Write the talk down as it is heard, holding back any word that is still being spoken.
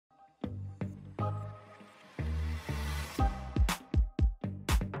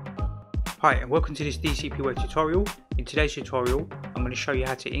Hi and welcome to this DCP web tutorial. In today's tutorial I'm going to show you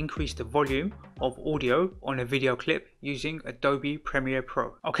how to increase the volume of audio on a video clip using Adobe Premiere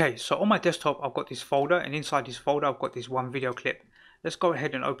Pro. Okay, so on my desktop I've got this folder, and inside this folder I've got this one video clip. Let's go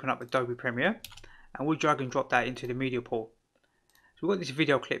ahead and open up Adobe Premiere and we'll drag and drop that into the media pool. So we've got this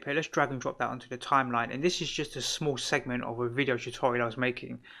video clip here. Let's drag and drop that onto the timeline, and this is just a small segment of a video tutorial I was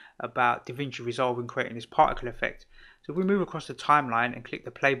making about DaVinci Resolve and creating this particle effect. So if we move across the timeline and click the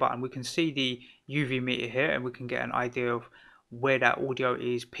play button, we can see the UV meter here, and we can get an idea of where that audio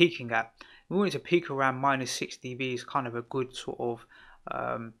is peaking at. We want it to peak around -6 dB is kind of a good sort of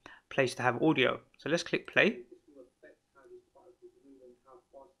place to have audio. So let's click play.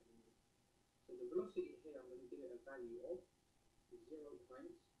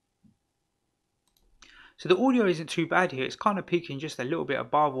 So the audio isn't too bad here. It's kind of peaking just a little bit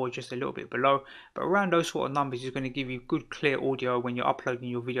above or just a little bit below, but around those sort of numbers is going to give you good clear audio when you're uploading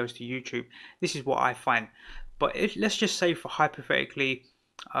your videos to YouTube. This is what I find. But let's just say, for hypothetically,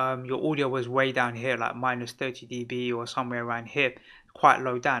 your audio was way down here, like -30 dB or somewhere around here, quite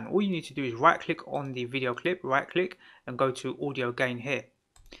low down. All you need to do is right click on the video clip, right click, and go to audio gain here.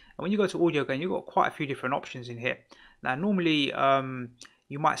 And when you go to audio gain, you've got quite a few different options in here. Now normally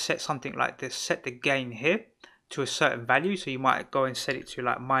you might set something like this, set the gain here to a certain value. So you might go and set it to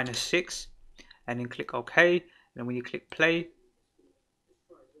like -6 and then click OK. And then when you click play,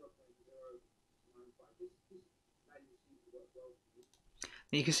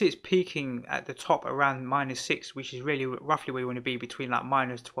 you can see it's peaking at the top around -6, which is really roughly where you want to be, between like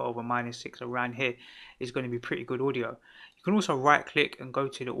 -12 and -6. Around here is going to be pretty good audio. You can also right click and go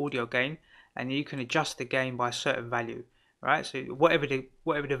to the audio gain, and you can adjust the gain by a certain value. Right, so whatever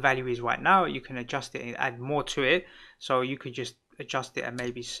the value is right now, you can adjust it and add more to it. So you could just adjust it and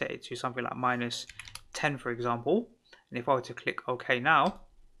maybe set it to something like -10, for example. And if I were to click OK now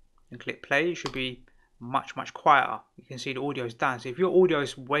and click play, it should be much quieter. You can see the audio is down. So if your audio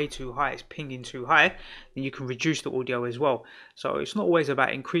is way too high, it's pinging too high, then you can reduce the audio as well. So it's not always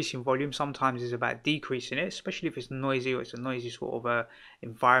about increasing volume. Sometimes it's about decreasing it, especially if it's noisy or it's a noisy sort of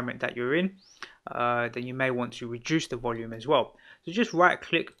environment that you're in. Then you may want to reduce the volume as well. So just right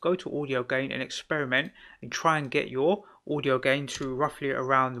click, go to audio gain and experiment and try and get your audio gain to roughly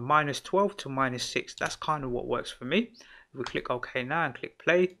around -12 to -6. That's kind of what works for me. If we click OK now and click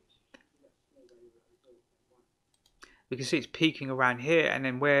play, we can see it's peaking around here, and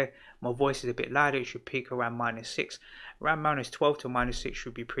then where my voice is a bit louder, it should peak around -6. Around -12 to -6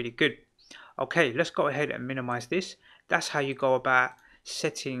 should be pretty good. Okay, let's go ahead and minimize this. That's how you go about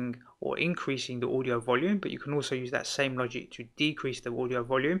setting or increasing the audio volume, but you can also use that same logic to decrease the audio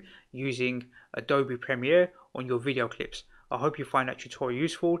volume using Adobe Premiere on your video clips. I hope you find that tutorial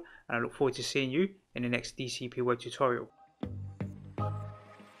useful, and I look forward to seeing you in the next DCP web tutorial.